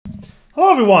Hello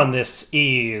everyone, this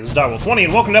is Darwell20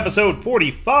 and welcome to episode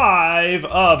 45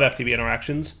 of FTB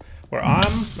Interactions, where I'm,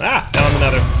 down in the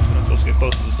nether. I'm supposed to get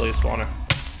close to the blaze spawner.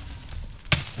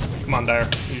 Come on, Dire,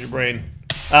 use your brain.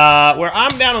 Where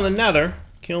I'm down in the nether,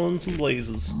 killing some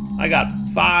blazes. I got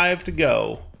 5 to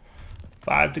go.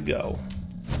 5 to go.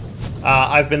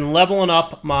 I've been leveling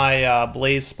up my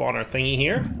blaze spawner thingy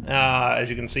here. As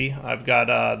you can see, I've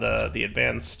got the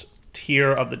advanced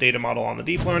tier of the data model on the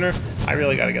deep learner. I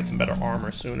really got to get some better armor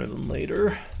sooner than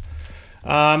later.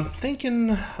 I'm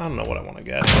thinking, I don't know what I want to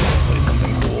get. Play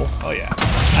something cool. Oh yeah,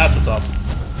 that's what's up.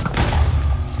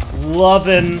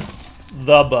 Loving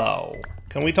the bow.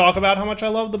 Can we talk about how much I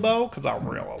love the bow? Because I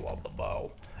really love the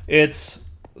bow. It's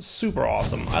super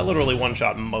awesome. I literally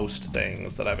one-shot most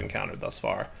things that I've encountered thus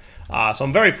far. So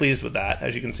I'm very pleased with that.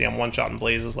 As you can see, I'm one-shotting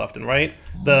blazes left and right.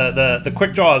 The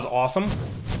quick draw is awesome.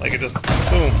 Like, it just,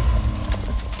 boom.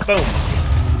 Boom.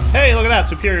 Hey, look at that,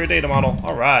 superior data model.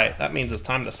 All right, that means it's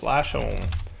time to slash home.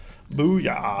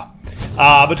 Booyah.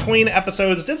 Between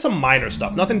episodes, did some minor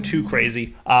stuff, nothing too crazy.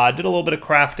 Did a little bit of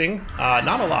crafting,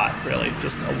 not a lot, really,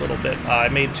 just a little bit. I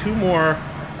made 2 more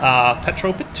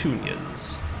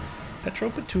Petropetunias.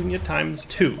 Petropetunia times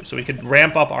 2, so we could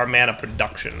ramp up our mana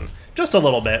production just a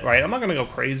little bit, right? I'm not gonna go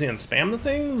crazy and spam the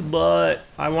things, but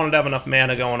I wanted to have enough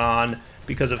mana going on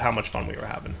because of how much fun we were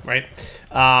having, right?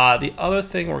 The other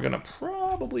thing we're gonna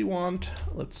probably want,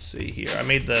 let's see here. I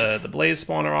made the blaze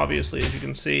spawner, obviously, as you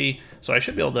can see, so I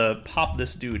should be able to pop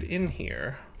this dude in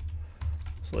here.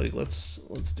 So like, let's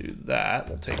do that.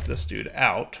 We'll take this dude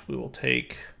out. We will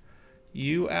take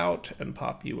you out and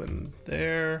pop you in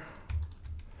there.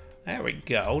 There we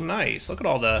go. Nice. Look at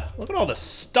all the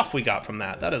stuff we got from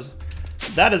that.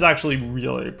 That is actually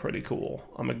really pretty cool.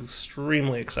 I'm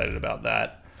extremely excited about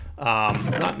that.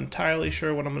 Not entirely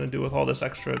sure what I'm going to do with all this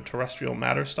extraterrestrial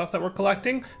matter stuff that we're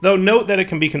collecting. Though note that it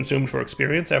can be consumed for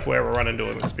experience if we ever run into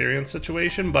an experience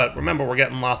situation. But remember, we're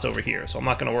getting lots over here, so I'm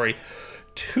not going to worry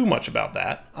too much about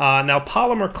that. Now,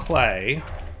 polymer clay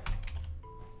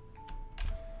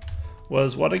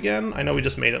was what again? I know we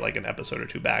just made it like an episode or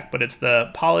 2 back, but it's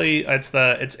the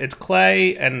it's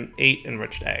clay and 8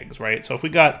 enriched eggs, right? So if we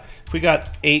got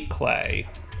 8 clay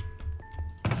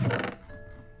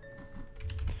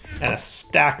and a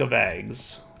stack of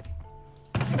eggs,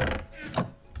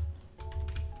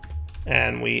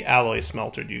 and we alloy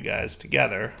smeltered you guys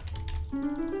together,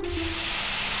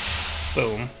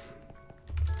 boom,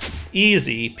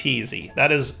 easy peasy.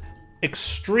 That is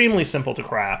extremely simple to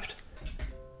craft.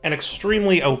 And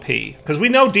extremely OP, because we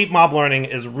know deep mob learning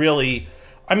is really,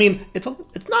 I mean, it's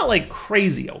not like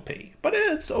crazy OP, but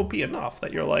it's OP enough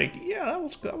that you're like, yeah,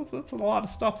 that's a lot of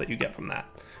stuff that you get from that,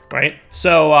 right?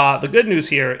 So the good news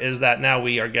here is that now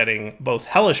we are getting both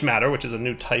hellish matter, which is a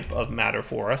new type of matter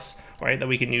for us, right, that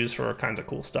we can use for kinds of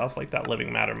cool stuff like that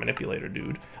living matter manipulator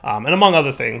dude, and among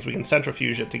other things, we can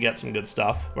centrifuge it to get some good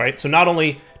stuff, right? So not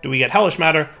only do we get hellish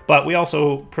matter, but we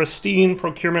also, pristine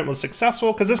procurement was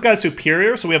successful because this guy's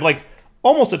superior, so we have like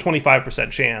almost a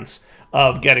 25% chance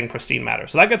of getting pristine matter.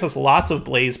 So that gets us lots of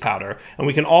blaze powder, and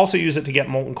we can also use it to get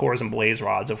molten cores and blaze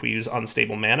rods if we use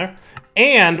unstable mana,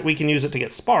 and we can use it to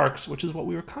get sparks, which is what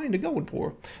we were kind of going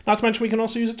for. Not to mention we can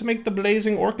also use it to make the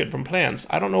blazing orchid from plants.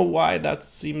 I don't know why that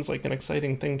seems like an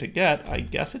exciting thing to get. I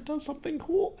guess it does something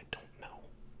cool. I don't know.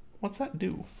 What's that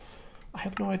do? I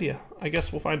have no idea. I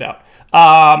guess we'll find out.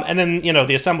 And then, you know,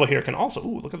 the assembler here can also,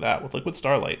 ooh, look at that, with liquid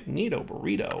starlight. Neato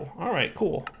burrito. All right,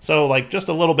 cool. So, like, just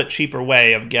a little bit cheaper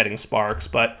way of getting sparks,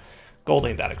 but gold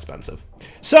ain't that expensive.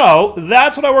 So,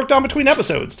 that's what I worked on between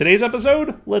episodes. Today's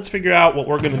episode, let's figure out what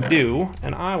we're going to do,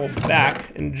 and I will be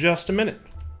back in just a minute.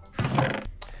 All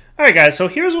right, guys, so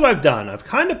here's what I've done. I've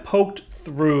kind of poked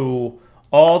through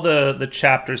all the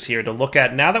chapters here to look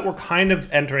at now that we're kind of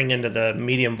entering into the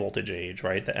medium voltage age,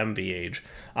 right? The MV age.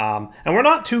 And we're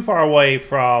not too far away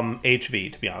from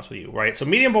HV, to be honest with you, right? So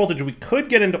medium voltage, we could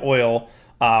get into oil,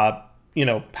 you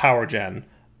know, power gen,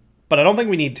 but I don't think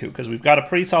we need to because we've got a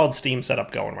pretty solid steam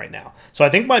setup going right now. So I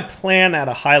think my plan at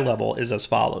a high level is as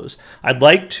follows. I'd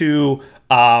like to,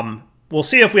 we'll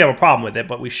see if we have a problem with it,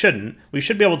 but we shouldn't. We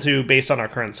should be able to, based on our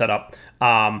current setup,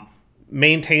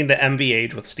 maintain the MV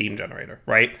age with steam generator,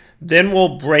 right? Then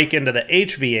we'll break into the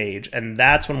HV age, and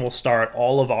that's when we'll start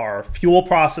all of our fuel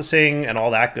processing and all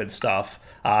that good stuff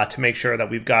to make sure that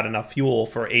we've got enough fuel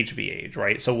for HV age,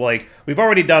 right? So like we've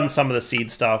already done some of the seed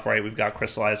stuff, right? We've got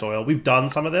crystallized oil. We've done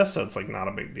some of this, so it's like not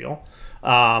a big deal.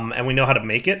 and we know how to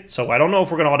make it. So I don't know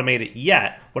if we're going to automate it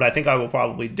yet. What I think I will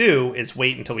probably do is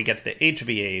wait until we get to the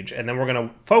HV age, and then we're going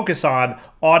to focus on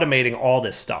automating all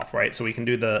this stuff, right? So we can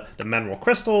do the mineral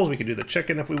crystals, we can do the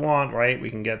chicken if we want, right? We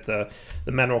can get the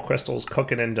mineral crystals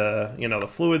cooking into, you know, the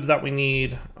fluids that we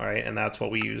need, all right? And that's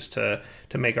what we use to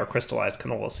make our crystallized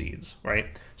canola seeds, right?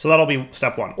 So that'll be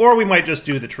step one. Or we might just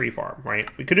do the tree farm, right?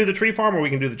 We could do the tree farm or we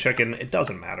can do the chicken. It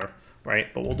doesn't matter,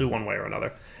 right? But we'll do one way or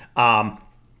another.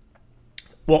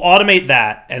 We'll automate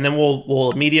that, and then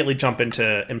we'll immediately jump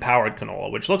into empowered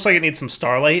canola, which looks like it needs some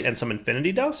starlight and some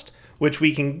infinity dust, which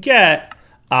we can get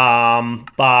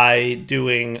by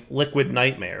doing liquid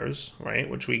nightmares, right?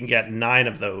 Which we can get 9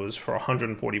 of those for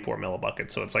 144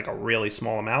 millibuckets, so it's like a really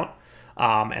small amount.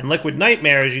 And liquid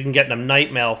nightmares, you can get them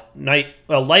light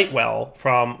well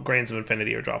from grains of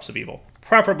infinity or drops of evil.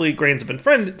 Preferably grains of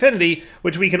infinity,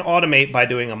 which we can automate by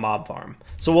doing a mob farm.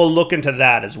 So we'll look into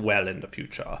that as well in the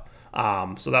future.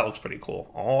 So that looks pretty cool.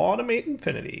 Automate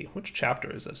infinity. Which chapter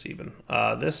is this even?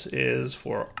 This is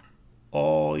for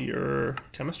all your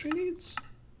chemistry needs?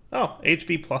 Oh,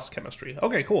 HV plus chemistry.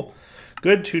 Okay, cool.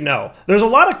 Good to know. There's a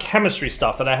lot of chemistry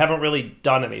stuff that I haven't really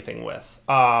done anything with.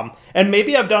 And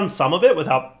maybe I've done some of it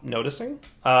without noticing.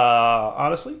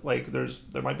 Honestly, like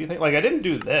there might be things like I didn't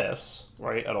do this,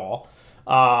 right, at all.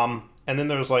 And then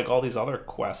there's like all these other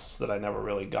quests that I never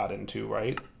really got into,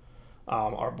 right?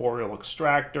 Arboreal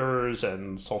extractors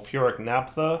and sulfuric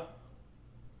naphtha.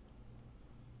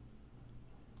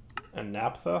 And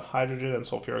naphtha, hydrogen and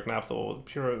sulfuric naphtha will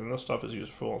pure, and this stuff is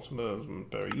used for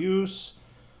better use.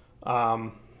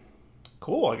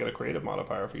 Cool, I get a creative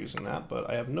modifier for using that, but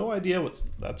I have no idea what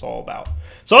that's all about.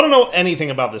 So I don't know anything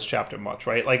about this chapter much,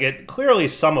 right? Like it clearly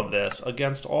some of this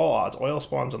against all odds. Oil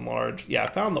spawns in large. Yeah, I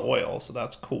found the oil, so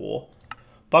that's cool.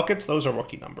 Buckets, those are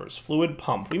rookie numbers. Fluid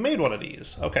pump, we made one of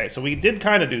these. Okay, so we did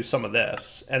kind of do some of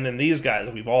this, and then these guys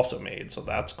we've also made, so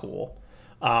that's cool.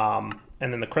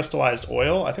 And then the crystallized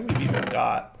oil, I think we've even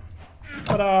got.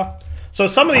 But so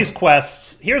some of these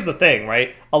quests, here's the thing,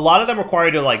 right? A lot of them require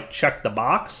you to like check the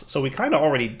box, so we kind of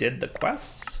already did the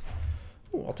quests.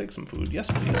 Ooh, I'll take some food, yes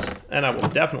please. And I will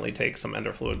definitely take some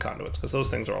ender fluid conduits, because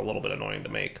those things are a little bit annoying to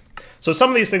make. So some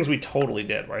of these things we totally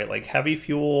did, right? Like heavy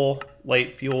fuel,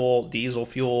 light fuel, diesel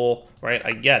fuel, right?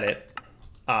 I get it.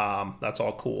 That's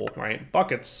all cool, right?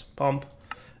 Buckets, pump.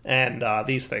 And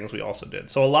these things we also did.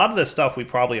 So a lot of this stuff we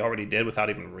probably already did without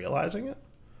even realizing it.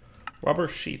 Rubber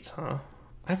sheets, huh?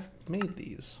 I've made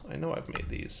these. I know I've made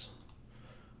these.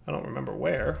 I don't remember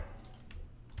where.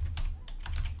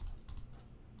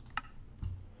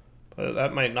 But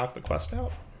that might knock the quest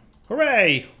out.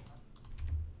 Hooray!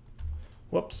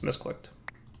 Whoops, misclicked.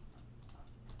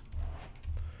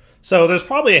 So there's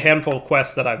probably a handful of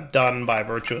quests that I've done by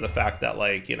virtue of the fact that,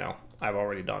 like, you know, I've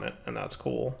already done it, and that's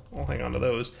cool. I'll hang on to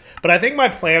those. But I think my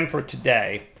plan for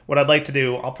today, what I'd like to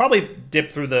do, I'll probably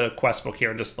dip through the quest book here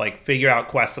and just, like, figure out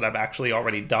quests that I've actually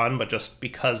already done, but just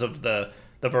because of the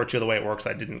virtue of the way it works,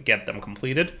 I didn't get them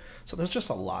completed. So there's just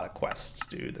a lot of quests,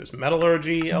 dude. There's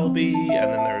metallurgy, LV,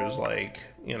 and then there's, like,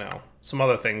 you know, some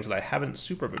other things that I haven't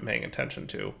super been paying attention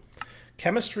to.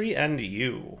 Chemistry and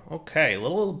you. Okay,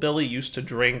 little Billy used to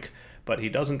drink, but he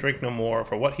doesn't drink no more.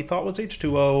 For what he thought was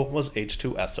H2O was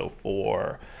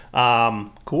H2SO4.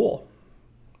 Cool.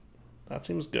 That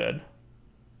seems good.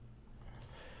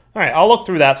 All right, I'll look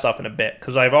through that stuff in a bit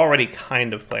because I've already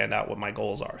kind of planned out what my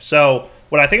goals are. So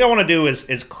what I think I want to do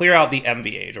is clear out the MV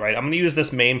age, right? I'm going to use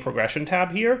this main progression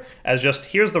tab here as just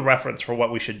here's the reference for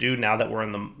what we should do now that we're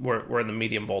in the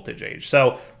medium voltage age.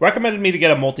 So recommended me to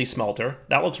get a multi-smelter.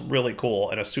 That looks really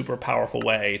cool and a super powerful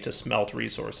way to smelt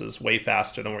resources way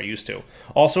faster than we're used to.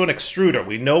 Also an extruder.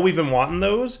 We know we've been wanting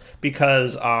those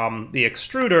because the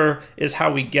extruder is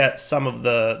how we get some of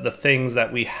the things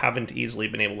that we haven't easily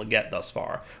been able to get thus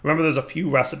far. Remember, there's a few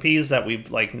recipes that we've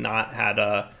like not had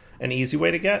an easy way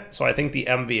to get, so I think the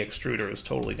MV extruder is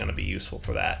totally going to be useful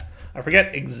for that. I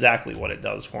forget exactly what it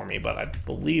does for me, but I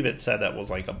believe it said that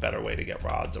was like a better way to get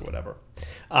rods or whatever.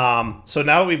 So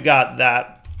now that we've got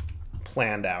that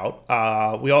planned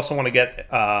out, we also want to get,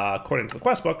 according to the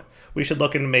quest book, we should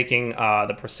look into making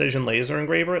the precision laser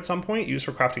engraver at some point, used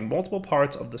for crafting multiple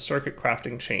parts of the circuit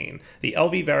crafting chain. The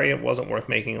LV variant wasn't worth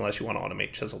making unless you want to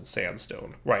automate chiseled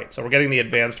sandstone. Right, so we're getting the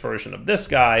advanced version of this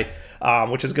guy,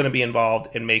 which is going to be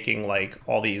involved in making like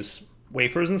all these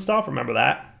wafers and stuff. Remember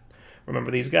that?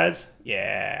 Remember these guys?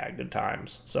 Yeah, good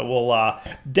times. So we'll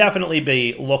definitely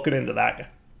be looking into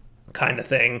that kind of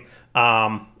thing,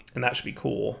 and that should be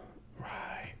cool.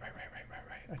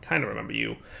 I kind of remember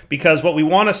you. Because what we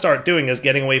want to start doing is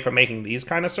getting away from making these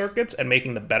kind of circuits and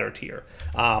making the better tier.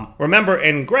 Remember,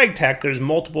 in Greg Tech, there's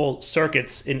multiple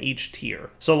circuits in each tier.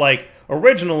 So, like,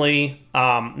 originally,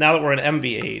 now that we're in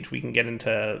MV age, we can get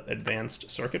into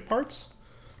advanced circuit parts.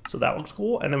 So that looks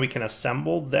cool. And then we can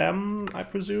assemble them, I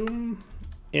presume,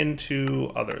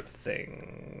 into other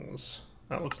things.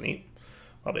 That looks neat.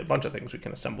 Probably a bunch of things we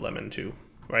can assemble them into,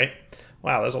 right?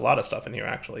 Wow, there's a lot of stuff in here,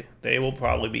 actually. They will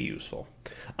probably be useful.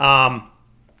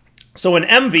 So in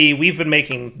MV, we've been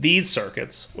making these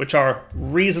circuits, which are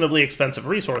reasonably expensive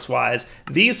resource-wise.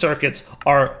 These circuits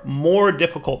are more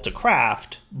difficult to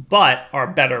craft, but are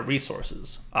better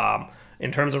resources.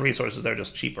 In terms of resources, they're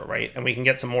just cheaper, right? And we can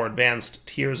get some more advanced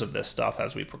tiers of this stuff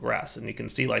as we progress. And you can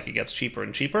see, like, it gets cheaper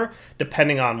and cheaper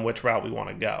depending on which route we want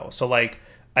to go. So, like,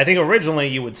 I think originally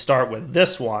you would start with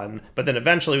this one, but then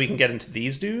eventually we can get into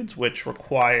these dudes, which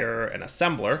require an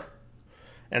assembler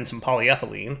and some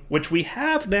polyethylene, which we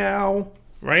have now,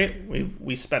 right?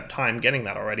 We spent time getting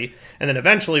that already. And then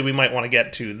eventually we might want to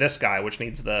get to this guy, which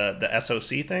needs the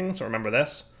SOC thing. So remember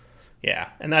this? Yeah,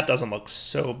 and that doesn't look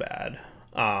so bad.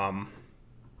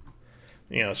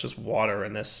 You know, it's just water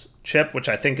in this chip, which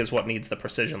I think is what needs the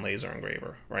precision laser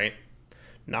engraver, right?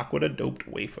 Naquita doped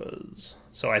wafers.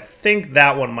 So I think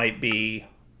that one might be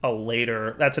a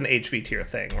later, that's an HV tier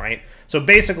thing, right? So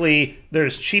basically,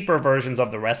 there's cheaper versions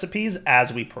of the recipes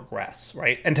as we progress,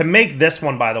 right? And to make this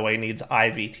one, by the way, needs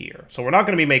IV tier. So we're not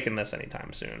going to be making this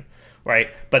anytime soon, right?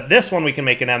 But this one we can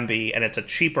make an MV, and it's a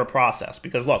cheaper process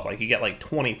because look, like you get like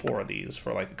 24 of these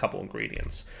for like a couple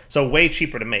ingredients. So way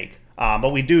cheaper to make.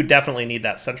 But we do definitely need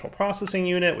that central processing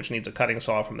unit, which needs a cutting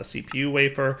saw from the CPU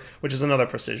wafer, which is another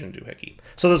precision doohickey.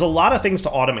 So there's a lot of things to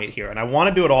automate here, and I want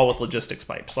to do it all with logistics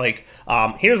pipes. Like,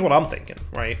 here's what I'm thinking,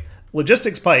 right?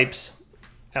 Logistics pipes,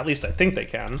 at least I think they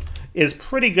can, is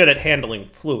pretty good at handling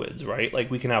fluids, right? Like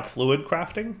we can have fluid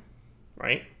crafting,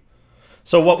 right?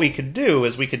 So what we could do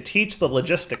is we could teach the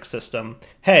logistics system,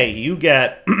 hey, you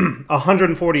get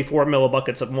 144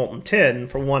 millibuckets of molten tin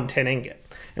for 1 tin ingot.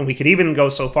 And we could even go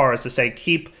so far as to say,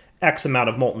 keep X amount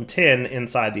of molten tin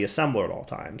inside the assembler at all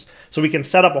times. So we can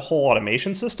set up a whole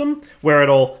automation system where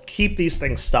it'll keep these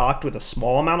things stocked with a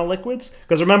small amount of liquids.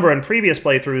 Because remember, in previous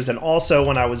playthroughs, and also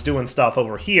when I was doing stuff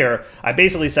over here, I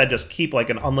basically said just keep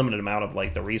like an unlimited amount of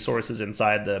like the resources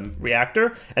inside the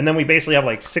reactor. And then we basically have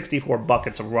like 64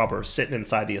 buckets of rubber sitting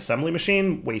inside the assembly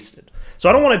machine wasted. So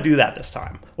I don't want to do that this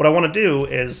time. What I want to do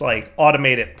is like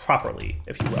automate it properly,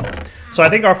 if you will. So I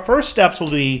think our first steps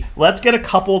will be, let's get a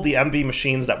couple of the MV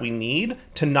machines that we need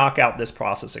to knock out this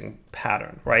processing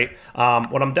pattern, right?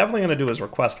 What I'm definitely going to do is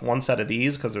request one set of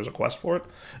these because there's a quest for it.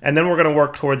 And then we're going to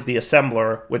work towards the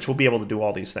assembler, which will be able to do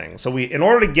all these things. So in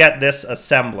order to get this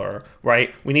assembler,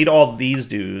 right, we need all these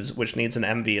dudes, which needs an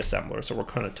MV assembler. So we're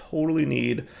going to totally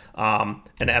need an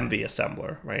MV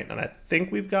assembler, right? And I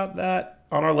think we've got that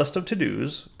on our list of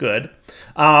to-dos. Good.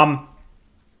 Part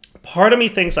of me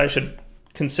thinks I should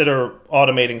consider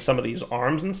automating some of these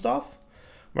arms and stuff,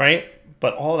 right?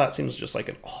 But all of that seems just like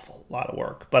an awful lot of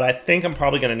work. But I think I'm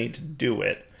probably going to need to do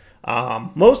it.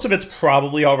 Most of it's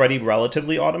probably already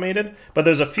relatively automated, but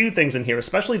there's a few things in here,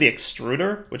 especially the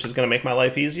extruder, which is going to make my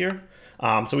life easier.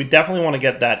 So we definitely want to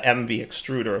get that MV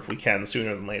extruder if we can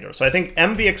sooner than later. So I think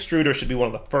MV extruder should be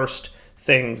one of the first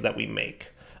things that we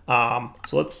make. So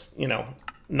let's, you know,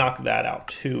 knock that out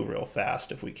too real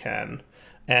fast if we can.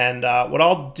 And what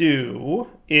I'll do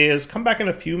is come back in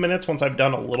a few minutes once I've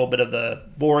done a little bit of the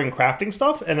boring crafting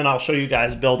stuff, and then I'll show you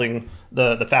guys building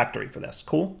the factory for this.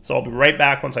 Cool? So I'll be right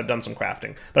back once I've done some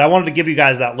crafting. But I wanted to give you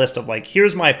guys that list of like,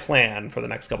 here's my plan for the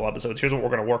next couple episodes. Here's what we're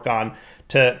going to work on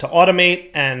to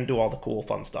automate and do all the cool,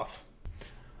 fun stuff.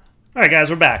 All right, guys,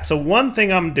 we're back. So one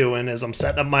thing I'm doing is I'm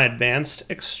setting up my advanced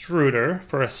extruder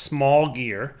for a small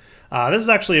gear. This is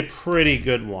actually a pretty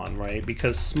good one, right?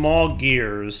 Because small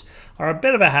gears are a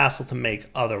bit of a hassle to make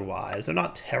otherwise. They're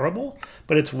not terrible,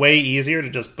 but it's way easier to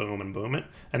just boom and boom it.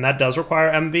 And that does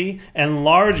require MV. And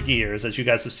large gears, as you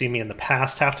guys have seen me in the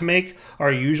past have to make,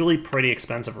 are usually pretty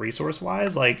expensive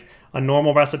resource-wise. Like a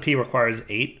normal recipe requires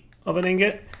 8 of an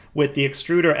ingot. With the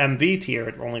extruder MV tier,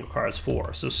 it only requires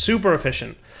 4. So super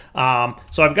efficient.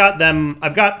 So I've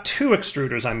got 2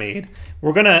 extruders I made.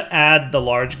 We're gonna add the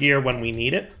large gear when we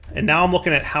need it. And now I'm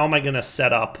looking at how am I gonna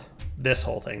set up this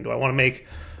whole thing. Do I wanna make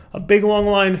a big long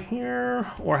line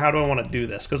here? Or how do I wanna do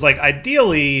this? Because like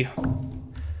ideally,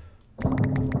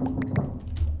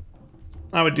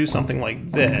 I would do something like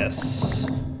this.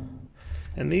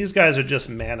 And these guys are just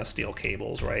mana steel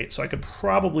cables, right? So I could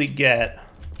probably get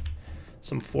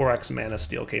some 4x mana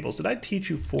steel cables. Did I teach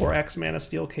you 4x mana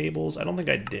steel cables? I don't think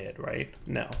I did, right?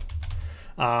 No.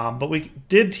 But we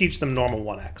did teach them normal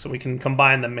 1x, so we can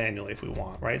combine them manually if we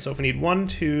want, right? So if we need 1,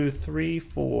 2, 3,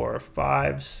 4,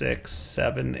 5, 6,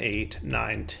 7, 8,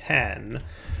 9, 10.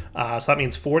 So that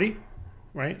means 40,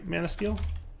 right? Mana Steel.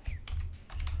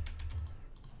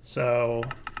 So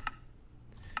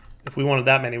if we wanted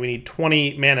that many, we need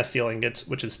 20 Mana Steel ingots,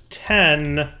 which is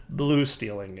 10 blue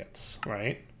steel ingots,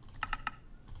 right?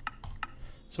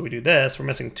 So we do this. We're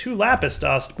missing 2 lapis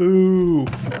dust. Boo!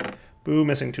 Boo,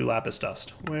 missing 2 lapis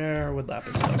dust. Where would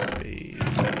lapis dust be?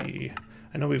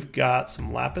 I know we've got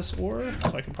some lapis ore,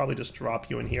 so I can probably just drop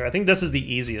you in here. I think this is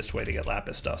the easiest way to get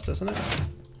lapis dust, isn't it?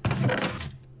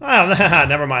 Oh,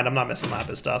 never mind. I'm not missing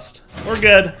lapis dust. We're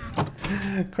good.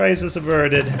 Crisis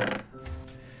averted.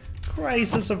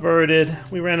 Crisis averted.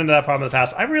 We ran into that problem in the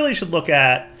past. I really should look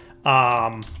at...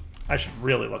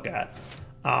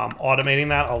 automating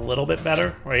that a little bit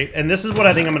better, right? And this is what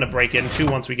I think I'm going to break into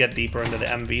once we get deeper into the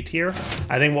MV tier.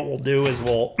 I think what we'll do is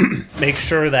we'll make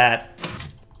sure that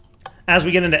as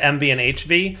we get into MV and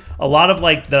HV, a lot of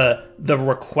like the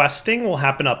requesting will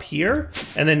happen up here,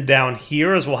 and then down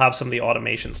here is we'll have some of the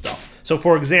automation stuff. So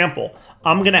for example,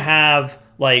 I'm going to have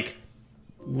like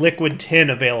liquid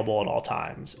tin available at all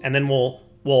times, and then we'll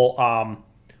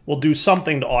do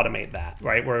something to automate that,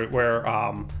 right? Where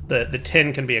the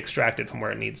tin can be extracted from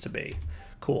where it needs to be.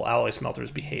 Cool, Alloy Smelter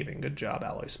is behaving. Good job,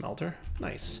 Alloy Smelter.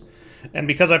 Nice. And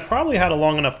because I probably had a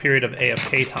long enough period of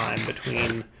AFK time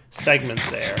between segments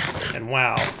there, and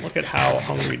wow, look at how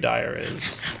hungry Dyer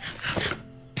is.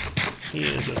 He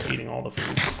is just eating all the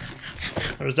food.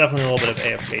 There was definitely a little bit of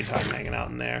AFK time hanging out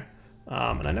in there.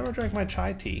 And I never drank my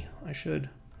chai tea. I should.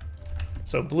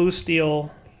 So blue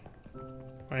steel...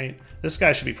 right? This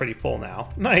guy should be pretty full now.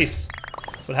 Nice!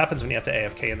 That's what happens when you have to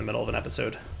AFK in the middle of an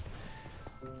episode.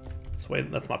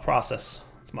 That's my process.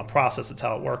 It's my process, it's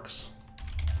how it works.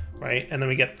 Right? And then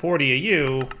we get 40 of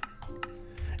you.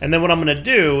 And then what I'm going to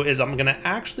do is I'm going to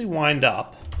actually wind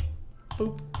up...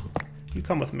 boop. You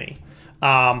come with me.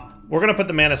 We're going to put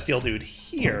the Mana Steel dude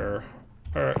here.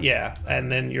 Or, yeah.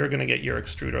 And then you're going to get your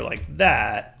extruder like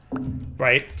that.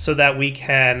 Right? So that we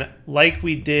can, like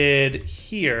we did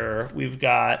here, we've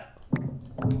got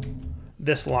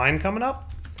this line coming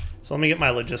up. So let me get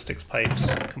my logistics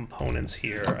pipes components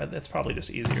here. It's probably just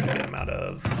easier to get them out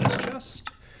of this chest.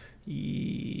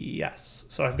 Yes.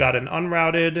 So I've got an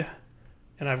unrouted,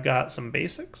 and I've got some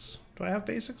basics. Do I have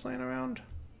basics laying around?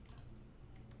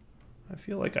 I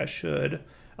feel like I should.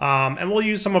 And we'll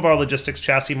use some of our logistics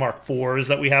chassis Mark IVs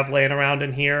that we have laying around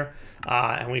in here.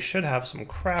 And we should have some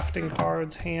crafting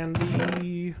cards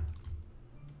handy.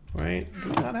 Right? Do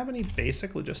we not have any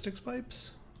basic logistics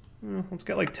pipes? Let's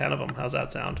get like 10 of them. How's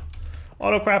that sound?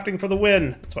 Auto crafting for the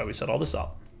win. That's why we set all this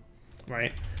up.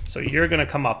 Right? So you're going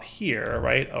to come up here,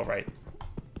 right? Oh, right.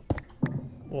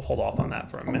 We'll hold off on that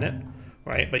for a minute.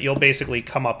 Right? But you'll basically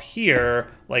come up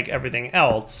here like everything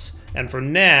else. And for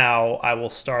now, I will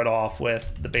start off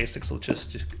with the basic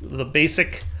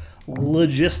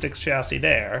logistics chassis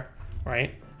there,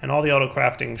 right? And all the auto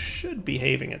crafting should be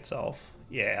behaving itself.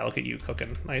 Yeah, look at you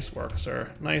cooking. Nice work,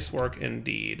 sir. Nice work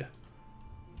indeed.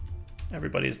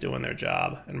 Everybody's doing their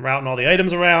job and routing all the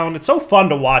items around. It's so fun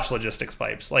to watch logistics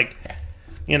pipes. Like,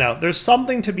 you know, there's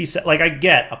something to be said. Like, I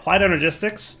get applied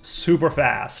logistics, super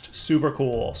fast, super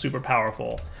cool, super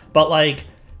powerful. But, like,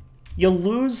 you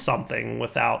lose something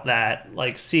without that,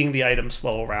 like, seeing the items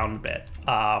flow around a bit.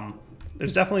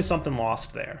 There's definitely something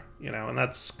lost there, you know, and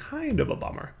that's kind of a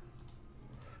bummer.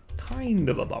 Kind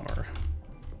of a bummer.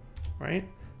 Right?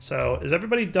 So, is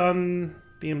everybody done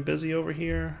being busy over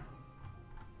here?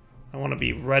 I want to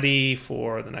be ready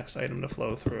for the next item to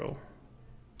flow through.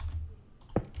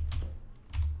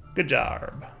 Good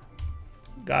job.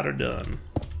 Got her done.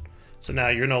 So now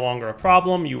you're no longer a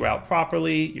problem, you route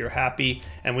properly, you're happy,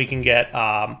 and we can get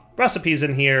recipes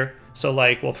in here. So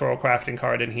like we'll throw a crafting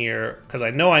card in here, because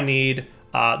I know I need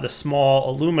the small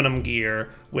aluminum gear,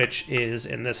 which is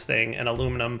in this thing, an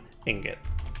aluminum ingot.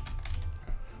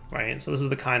 Right, so this is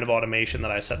the kind of automation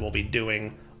that I said we'll be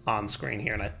doing on screen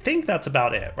here, and I think that's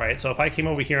about it, right? So if I came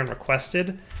over here and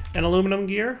requested an aluminum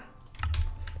gear,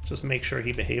 just make sure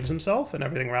he behaves himself and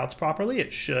everything routes properly,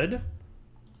 it should.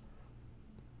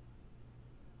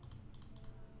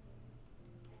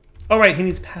 Oh, right, he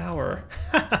needs power.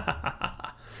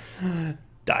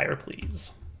 Dyer,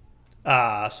 please.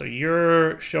 So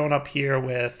you're showing up here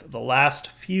with the last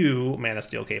few Mana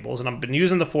Steel cables, and I've been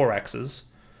using the 4Xs,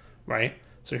 right?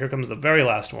 So here comes the very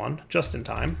last one, just in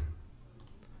time.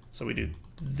 So we do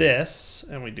this,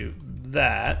 and we do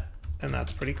that, and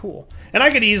that's pretty cool. And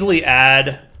I could easily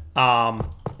add,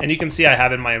 and you can see I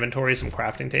have in my inventory some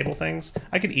crafting table things.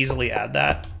 I could easily add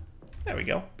that. There we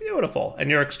go. Beautiful. And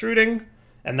you're extruding,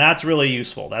 And that's really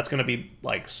useful. That's going to be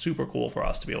like super cool for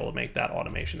us to be able to make that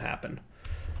automation happen.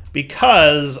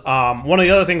 Because one of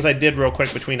the other things I did real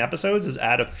quick between episodes is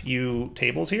add a few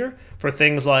tables here for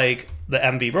things like the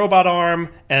MV robot arm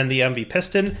and the MV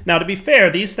piston. Now, to be fair,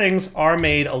 these things are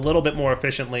made a little bit more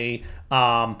efficiently.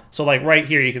 So like right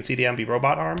here, you can see the MV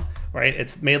robot arm, right?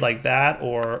 It's made like that,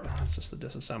 or it's just the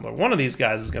disassembler. One of these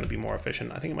guys is going to be more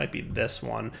efficient. I think it might be this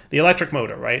one, the electric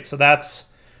motor, right? So that's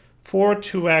 4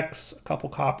 2X, a couple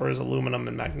coppers, aluminum,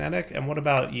 and magnetic. And what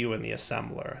about you in the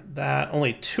assembler? That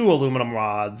only 2 aluminum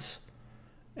rods,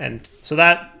 and so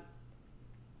that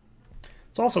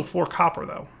it's also 4 copper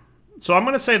though. So I'm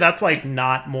going to say that's like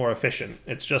not more efficient.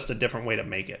 It's just a different way to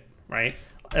make it, right?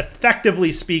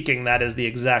 Effectively speaking, that is the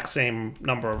exact same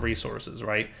number of resources,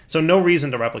 right? So no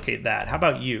reason to replicate that. How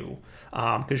about you?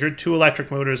 Because you're 2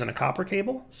 electric motors and a copper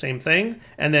cable, same thing.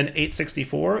 And then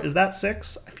 864, is that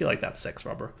 6? I feel like that's 6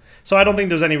 rubber. So I don't think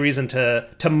there's any reason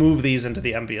to move these into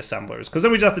the MV assemblers, because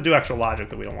then we just have to do extra logic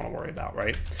that we don't want to worry about,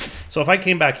 right? So if I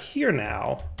came back here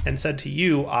now and said to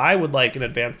you, I would like an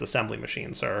advanced assembly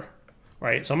machine, sir,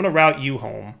 right? So I'm going to route you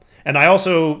home. And I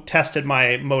also tested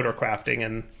my motor crafting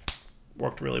and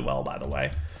worked really well, by the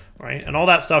way, right? And all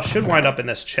that stuff should wind up in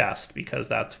this chest because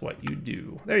that's what you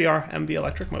do. There you are, MV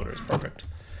electric motors, perfect.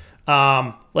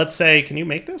 Let's say, can you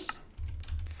make this?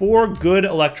 4 good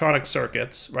electronic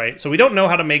circuits, right? So we don't know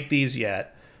how to make these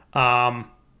yet. You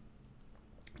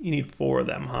need 4 of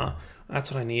them, huh?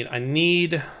 That's what I need.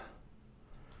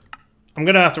 I'm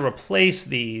gonna have to replace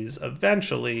these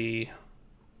eventually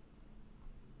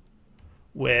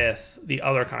with the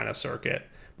other kind of circuit.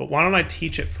 But why don't I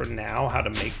teach it for now how to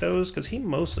make those? Because he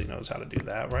mostly knows how to do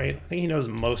that, right? I think he knows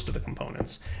most of the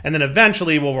components. And then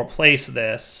eventually we'll replace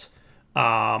this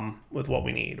with what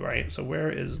we need, right? So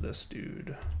where is this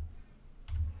dude?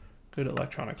 Good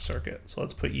electronic circuit. So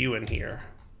let's put you in here.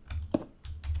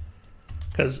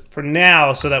 Because for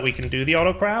now, so that we can do the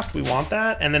autocraft, we want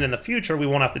that. And then in the future, we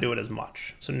won't have to do it as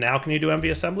much. So now can you do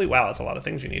MV assembly? Wow, that's a lot of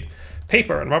things you need.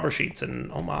 Paper and rubber sheets and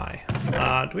oh my.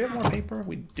 Do we have more paper?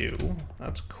 We do.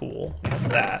 That's cool. We have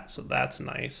that, so that's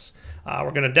nice.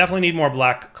 We're going to definitely need more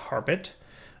black carpet.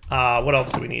 What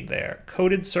else do we need there?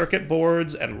 Coated circuit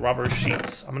boards and rubber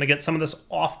sheets. I'm going to get some of this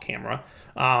off camera.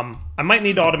 I might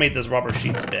need to automate this rubber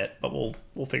sheets bit, but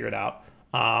we'll figure it out.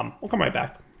 We'll come right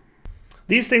back.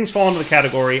 These things fall into the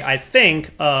category, I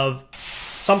think, of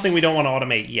something we don't want to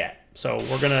automate yet. So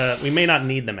we may not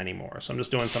need them anymore. So I'm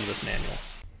just doing some of this manual.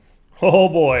 Oh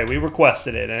boy, we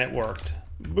requested it and it worked.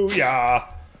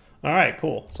 Booyah! All right,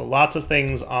 cool. So lots of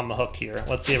things on the hook here.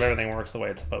 Let's see if everything works the way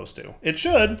it's supposed to. It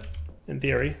should, in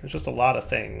theory. It's just a lot of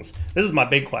things. This is my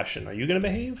big question. Are you going to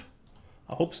behave?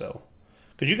 I hope so.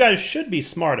 Because you guys should be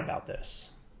smart about this.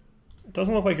 It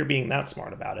doesn't look like you're being that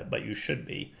smart about it, but you should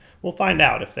be. We'll find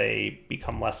out if they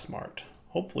become less smart.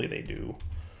 Hopefully they do.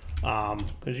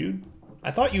 Because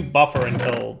I thought you buffer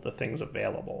until the thing's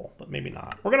available, but maybe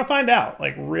not. We're going to find out,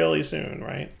 like, really soon,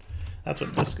 right? That's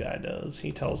what this guy does.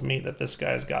 He tells me that this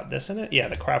guy's got this in it. Yeah,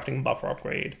 the crafting buffer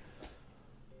upgrade.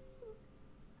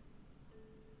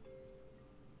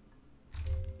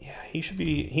 Yeah,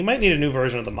 he might need a new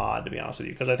version of the mod, to be honest with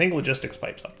you, because I think logistics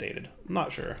pipe's updated. I'm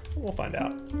not sure. We'll find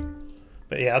out.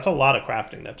 But yeah, that's a lot of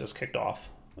crafting that just kicked off.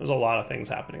 There's a lot of things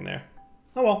happening there.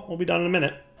 Oh well, we'll be done in a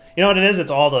minute. You know what it is? It's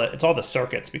all the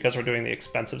circuits, because we're doing the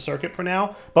expensive circuit for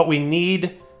now. But we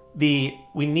need the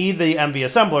MV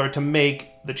assembler to make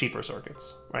the cheaper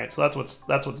circuits, right? So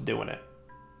that's what's doing it.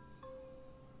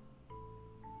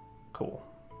 Cool.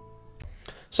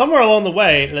 Somewhere along the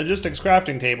way, logistics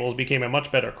crafting tables became a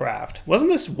much better craft. Wasn't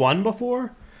this one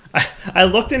before? I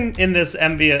looked in this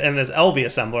LV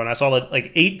assembler and I saw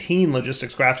like 18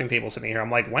 logistics crafting tables sitting here.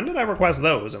 I'm like, when did I request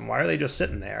those and why are they just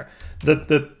sitting there?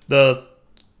 The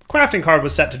crafting card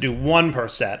was set to do 1 per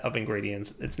set of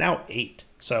ingredients. It's now 8.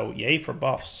 So yay for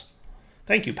buffs.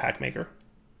 Thank you, pack maker.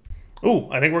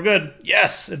 Ooh, I think we're good.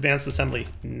 Yes, advanced assembly.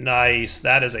 Nice.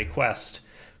 That is a quest.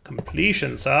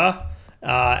 Completion, sir.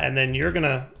 And then you're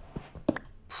gonna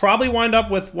probably wind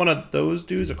up with one of those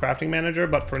dudes, a crafting manager,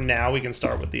 but for now we can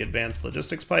start with the advanced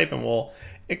logistics pipe and we'll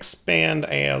expand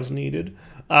as needed.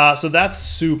 So that's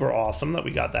super awesome that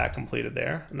we got that completed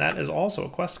there. And that is also a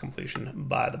quest completion,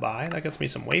 by the by. That gets me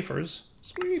some wafers.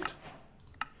 Sweet.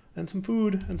 And some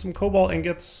food and some cobalt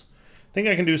ingots. I think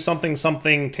I can do something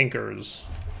tinkers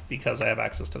because I have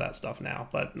access to that stuff now,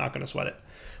 but not going to sweat it.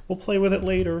 We'll play with it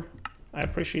later. I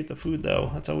appreciate the food,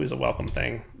 though. That's always a welcome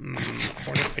thing.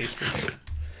 Hornet pastry.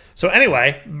 So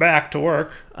anyway, back to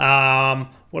work.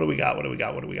 What do we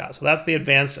got? So that's the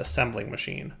advanced assembling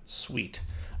machine. Sweet.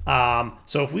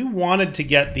 So if we wanted to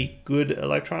get the good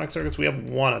electronic circuits, we have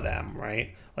one of them,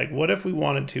 right? Like what if we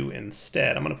wanted to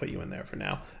instead, I'm going to put you in there for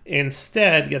now,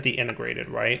 instead get the integrated,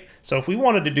 right? So if we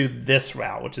wanted to do this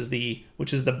route, which is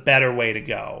the better way to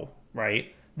go,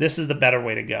 right? This is the better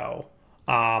way to go.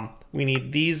 We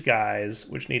need these guys,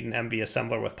 which need an MV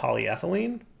assembler with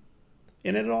polyethylene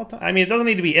in it at all times. I mean, it doesn't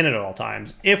need to be in it at all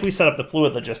times if we set up the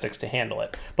fluid logistics to handle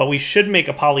it. But we should make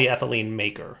a polyethylene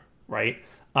maker, right?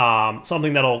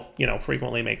 Something that'll,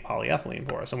 frequently make polyethylene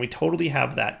for us. And we totally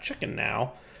have that chicken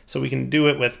now. So we can do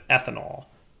it with ethanol.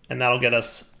 And that'll get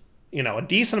us, a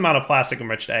decent amount of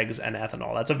plastic-enriched eggs and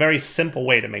ethanol. That's a very simple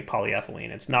way to make polyethylene.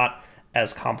 It's not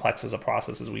as complex as a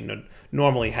process as we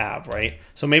normally have, right?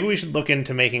 So maybe we should look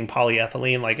into making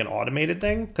polyethylene like an automated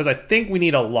thing, because I think we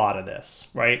need a lot of this,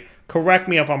 right? Correct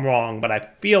me if I'm wrong, but I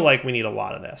feel like we need a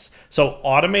lot of this. So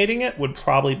automating it would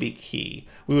probably be key.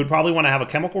 We would probably want to have a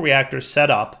chemical reactor set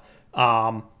up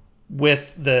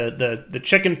with the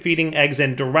chicken feeding eggs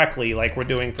in directly like we're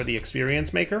doing for the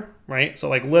experience maker, right? So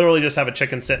like literally just have a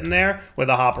chicken sitting there with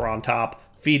a hopper on top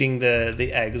feeding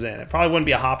the eggs in. It probably wouldn't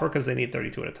be a hopper because they need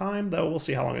 32 at a time, though we'll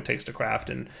see how long it takes to craft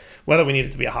and whether we need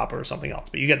it to be a hopper or something else,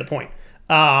 but you get the point.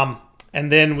 And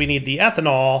then we need the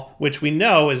ethanol, which we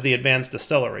know is the advanced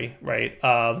distillery, right,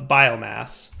 of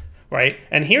biomass, right?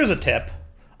 And here's a tip.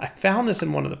 I found this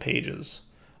in one of the pages.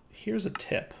 Here's a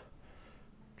tip.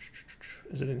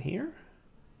 Is it in here?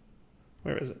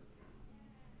 Where is it?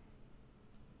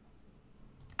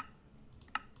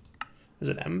 Is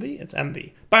it MV? It's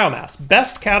MV. Biomass.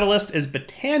 Best catalyst is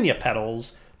Botania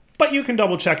petals, but you can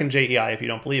double check in JEI if you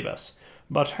don't believe us.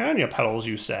 Botania petals,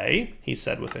 you say, he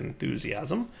said with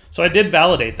enthusiasm. So I did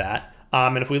validate that.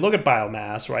 And if we look at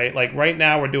biomass, right, like right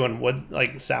now we're doing wood,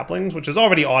 like saplings, which is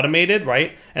already automated,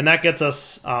 right? And that gets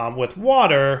us with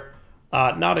water,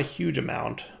 not a huge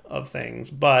amount of things,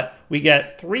 but we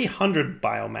get 300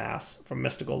 biomass from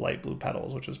mystical light blue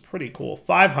petals, which is pretty cool.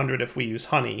 500 if we use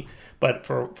honey, but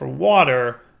for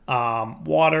water,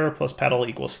 water plus petal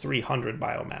equals 300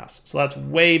 biomass. So that's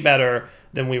way better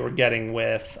than we were getting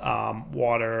with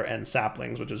water and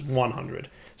saplings, which is 100.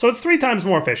 So it's 3 times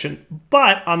more efficient,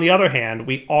 but on the other hand,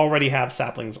 we already have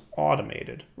saplings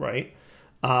automated, right?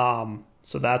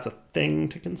 So that's a thing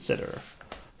to consider.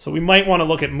 So we might want to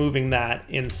look at moving that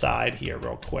inside here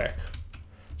real quick.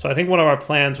 So I think one of our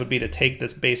plans would be to take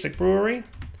this basic brewery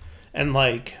and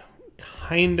like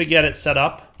kind of get it set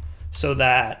up so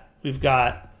that we've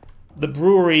got the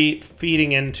brewery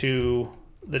feeding into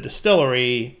the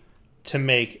distillery to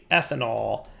make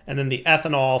ethanol, and then the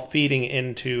ethanol feeding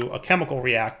into a chemical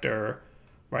reactor,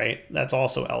 right? That's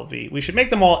also LV. We should make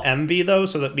them all MV though,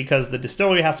 so that because the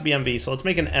distillery has to be MV, so let's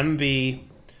make an MV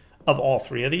of all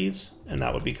 3 of these, and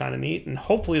that would be kind of neat, and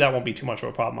hopefully that won't be too much of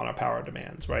a problem on our power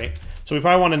demands, right? So we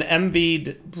probably want an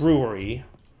MV brewery,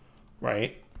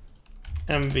 right?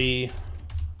 MV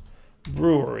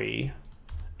brewery,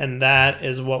 and that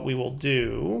is what we will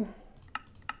do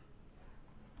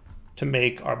to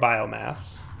make our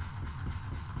biomass.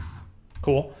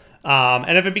 Cool.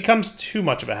 And if it becomes too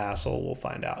much of a hassle, we'll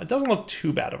find out. It doesn't look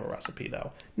too bad of a recipe,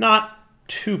 though. Not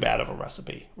too bad of a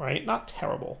recipe, right? Not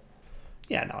terrible.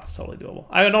 Yeah, no, it's totally doable.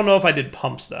 I don't know if I did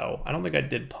pumps, though. I don't think I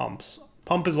did pumps.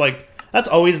 Pump is like, that's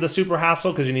always the super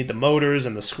hassle because you need the motors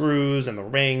and the screws and the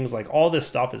rings. Like, all this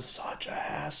stuff is such a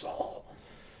hassle.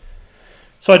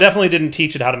 So I definitely didn't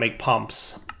teach it how to make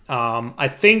pumps. I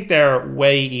think they're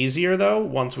way easier, though,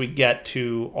 once we get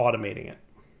to automating it.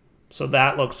 So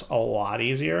that looks a lot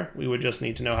easier. We would just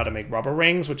need to know how to make rubber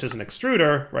rings, which is an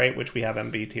extruder, right, which we have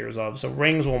MV tiers of. So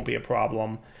rings won't be a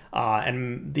problem.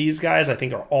 And these guys, I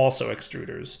think, are also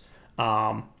extruders.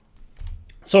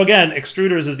 So again,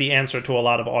 extruders is the answer to a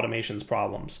lot of automation's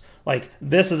problems. Like,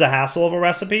 this is a hassle of a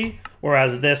recipe,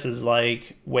 whereas this is,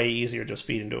 like, way easier. Just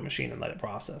feed into a machine and let it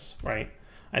process, right?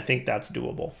 I think that's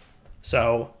doable.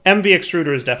 So MV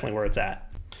extruder is definitely where it's at.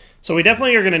 So we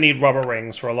definitely are going to need rubber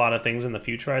rings for a lot of things in the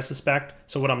future, I suspect.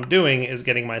 So what I'm doing is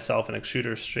getting myself an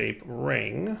extruder shape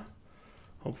ring.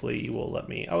 Hopefully you will let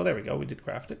me... Oh, there we go. We did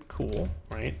craft it. Cool,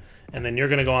 right? And then you're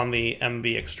going to go on the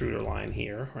MV extruder line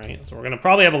here, right? So we're going to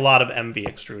probably have a lot of MV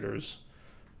extruders,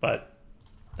 but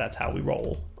that's how we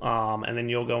roll. And then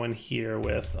you'll go in here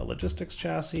with a logistics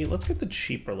chassis. Let's get the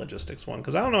cheaper logistics one,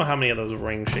 because I don't know how many of those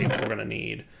ring shapes we're going to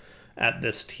need at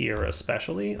this tier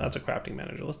especially. That's a crafting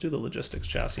manager. Let's do the logistics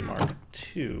chassis Mark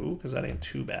II, because that ain't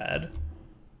too bad.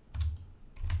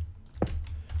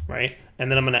 Right? And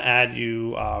then I'm going to add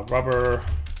you rubber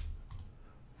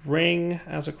ring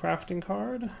as a crafting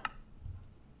card.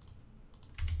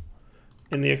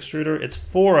 In the extruder, it's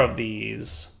 4 of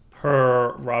these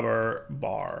per rubber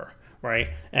bar, right?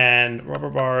 And rubber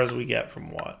bars we get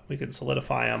from what? We could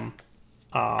solidify them.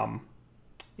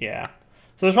 Yeah.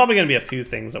 So there's probably going to be a few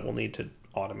things that we'll need to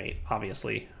automate,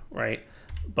 obviously, right?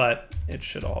 But it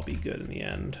should all be good in the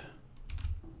end.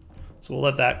 So we'll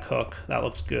let that cook. That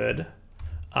looks good.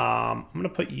 I'm going to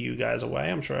put you guys away.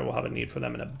 I'm sure I will have a need for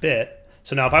them in a bit.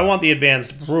 So now if I want the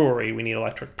advanced brewery, we need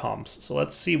electric pumps. So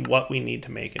let's see what we need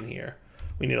to make in here.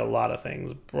 We need a lot of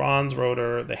things. Bronze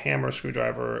rotor, the hammer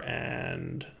screwdriver,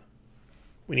 and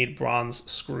we need bronze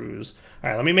screws. All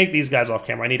right, let me make these guys off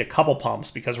camera. I need a couple pumps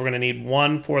because we're going to need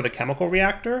one for the chemical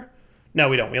reactor. No,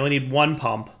 we don't. We only need one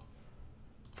pump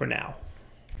for now.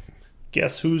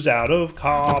 Guess who's out of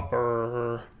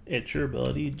copper? It's your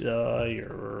buddy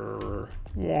Dyer.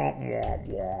 Wah, wah,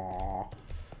 wah.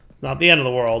 Not the end of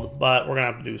the world, but we're going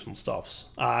to have to do some stuffs.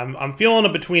 I'm feeling a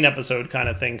between episode kind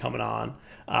of thing coming on.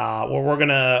 Where we're going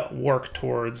to work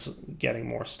towards getting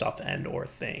more stuff and or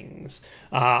things.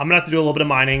 I'm going to have to do a little bit of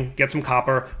mining, get some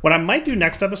copper. What I might do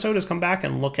next episode is come back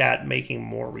and look at making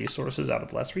more resources out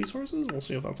of less resources. We'll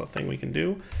see if that's a thing we can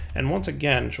do. And once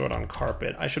again, short on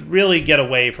carpet. I should really get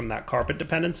away from that carpet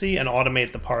dependency and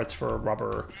automate the parts for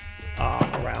rubber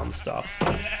around stuff,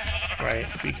 right?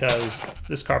 Because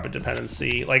this carpet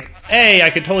dependency, like, I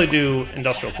could totally do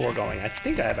industrial foregoing. I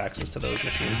think I have access to those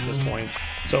machines at this point.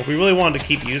 So if we really wanted to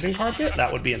keep using carpet,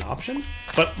 that would be an option.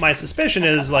 But my suspicion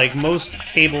is, like, most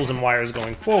cables and wires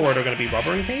going forward are going to be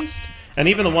rubber encased. And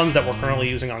even the ones that we're currently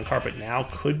using on carpet now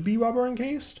could be rubber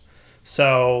encased.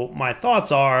 So my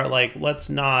thoughts are, like, let's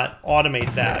not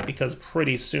automate that because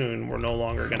pretty soon we're no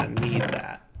longer going to need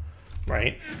that,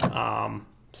 right?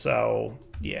 So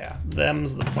yeah,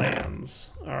 them's the plans.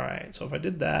 All right, so if I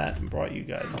did that and brought you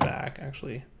guys back,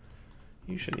 actually,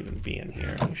 you shouldn't even be in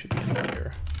here. You should be in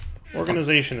here.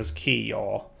 Organization is key,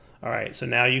 y'all. All right, so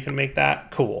now you can make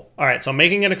that cool. All right, so I'm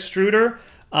making an extruder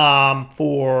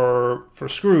for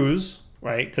screws,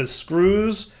 right? Because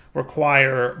screws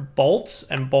require bolts,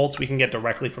 and bolts we can get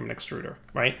directly from an extruder,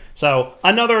 right? So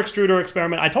another extruder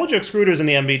experiment. I told you extruders in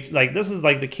the MV, like this is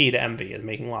like the key to MV, is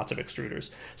making lots of extruders.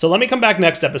 So let me come back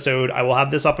next episode. I will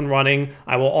have this up and running.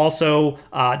 I will also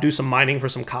do some mining for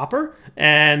some copper,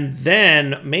 and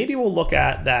then maybe we'll look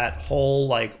at that whole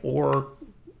like ore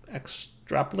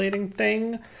extrapolating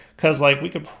thing, because like we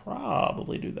could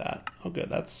probably do that. Oh good,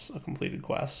 that's a completed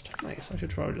quest. Nice. I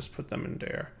should probably just put them in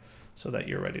there so that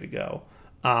you're ready to go.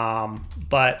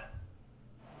 But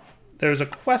there's a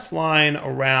quest line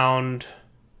around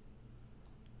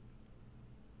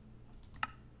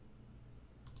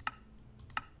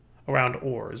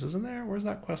ores, isn't there? Where's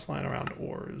that quest line around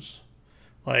ores?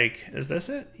 Like, is this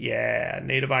it? Yeah,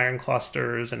 native iron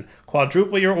clusters and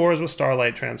quadruple your ores with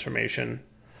starlight transformation.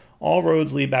 All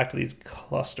roads lead back to these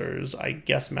clusters. I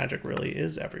guess magic really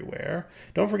is everywhere.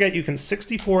 Don't forget you can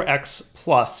 64x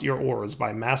plus your ores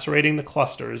by macerating the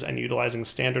clusters and utilizing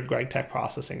standard GregTech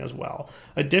processing as well.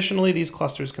 Additionally, these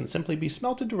clusters can simply be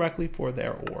smelted directly for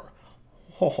their ore.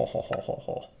 Ho, ho, ho, ho, ho,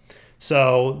 ho.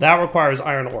 So that requires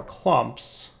iron ore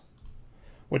clumps,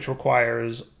 which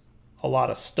requires a lot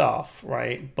of stuff,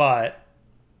 right? But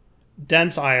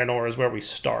dense iron ore is where we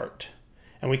start.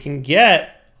 And we can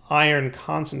get iron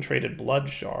concentrated blood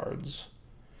shards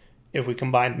if we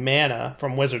combine mana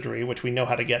from wizardry, which we know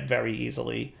how to get very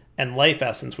easily, and life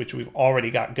essence, which we've already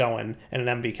got going in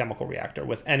an MV chemical reactor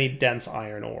with any dense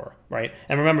iron ore, right?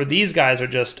 And remember, these guys are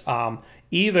just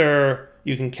either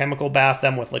you can chemical bath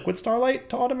them with liquid starlight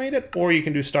to automate it, or you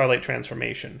can do starlight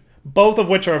transformation, both of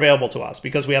which are available to us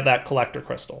because we have that collector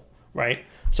crystal, right?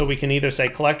 So we can either say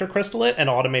collector crystal it and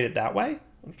automate it that way,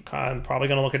 which I'm probably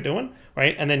going to look at doing,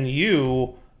 right? And then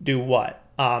you do what?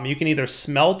 You can either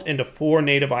smelt into 4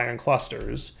 native iron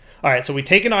clusters. All right, so we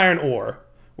take an iron ore,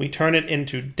 we turn it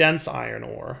into dense iron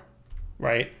ore,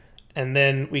 right? And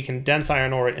then we can dense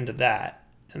iron ore it into that,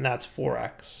 and that's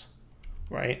 4x,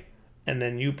 right? And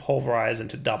then you pulverize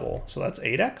into double, so that's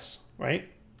 8x, right?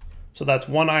 So that's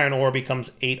 1 iron ore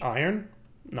becomes 8 iron.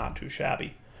 Not too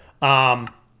shabby. Now,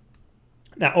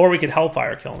 or we could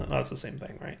hellfire kiln it. That's the same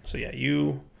thing, right? So yeah,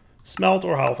 you smelt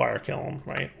or hellfire kiln,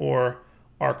 right? Or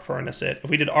arc furnace it. If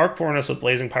we did arc furnace with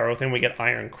blazing pyrothane, we get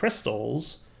iron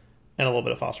crystals and a little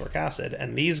bit of phosphoric acid.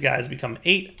 And these guys become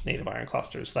 8 native iron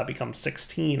clusters. So that becomes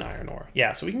 16 iron ore.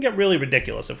 Yeah, so we can get really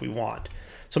ridiculous if we want.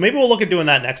 So maybe we'll look at doing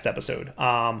that next episode.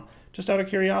 Just out of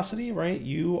curiosity, right?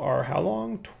 You are how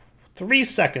long? 3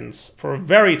 seconds for a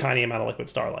very tiny amount of liquid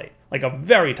starlight. Like a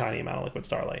very tiny amount of liquid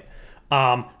starlight.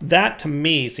 That to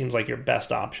me seems like your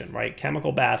best option, right?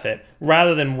 Chemical bath it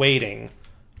rather than waiting.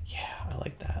 Yeah, I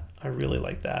like that. I really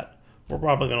like that. we're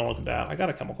probably going to look at that. I got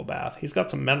a chemical bath. He's got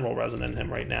some mineral resin in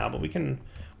him right now, but we can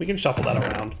shuffle that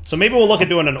around. So maybe we'll look at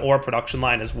doing an ore production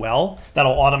line as well.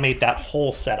 That'll automate that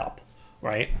whole setup,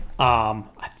 right?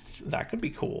 That could be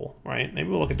cool, right? Maybe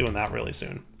we'll look at doing that really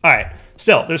soon. All right,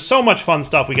 still, there's so much fun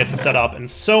stuff we get to set up and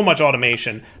so much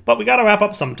automation, but we got to wrap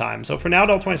up sometime. So for now,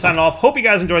 Del20 signing off. Hope you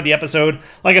guys enjoyed the episode.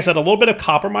 Like I said, a little bit of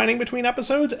copper mining between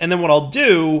episodes, and then what I'll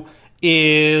do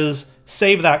is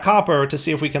save that copper to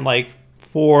see if we can, like,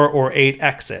 4 or 8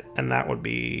 exit, and that would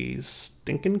be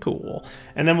stinking cool.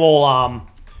 And then we'll,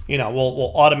 you know,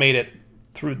 we'll automate it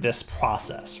through this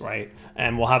process, right?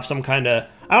 And we'll have some kind of,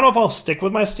 I don't know if I'll stick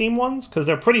with my Steam ones because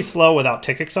they're pretty slow without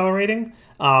tick accelerating,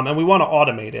 and we want to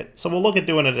automate it. So we'll look at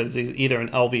doing it as either an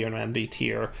LV or an MV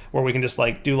tier, where we can just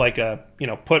like do like a, you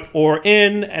know, put ore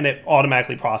in and it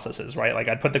automatically processes, right? Like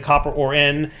I'd put the copper ore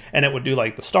in and it would do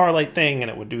like the starlight thing,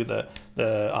 and it would do the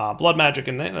blood magic,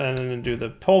 and then do the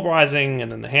pulverizing,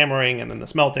 and then the hammering, and then the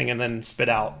smelting, and then spit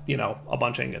out, you know, a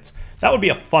bunch of ingots. That would be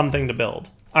a fun thing to build.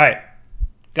 All right,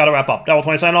 gotta wrap up.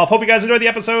 Del20 signing off. Hope you guys enjoyed the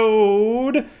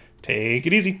episode. Take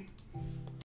it easy.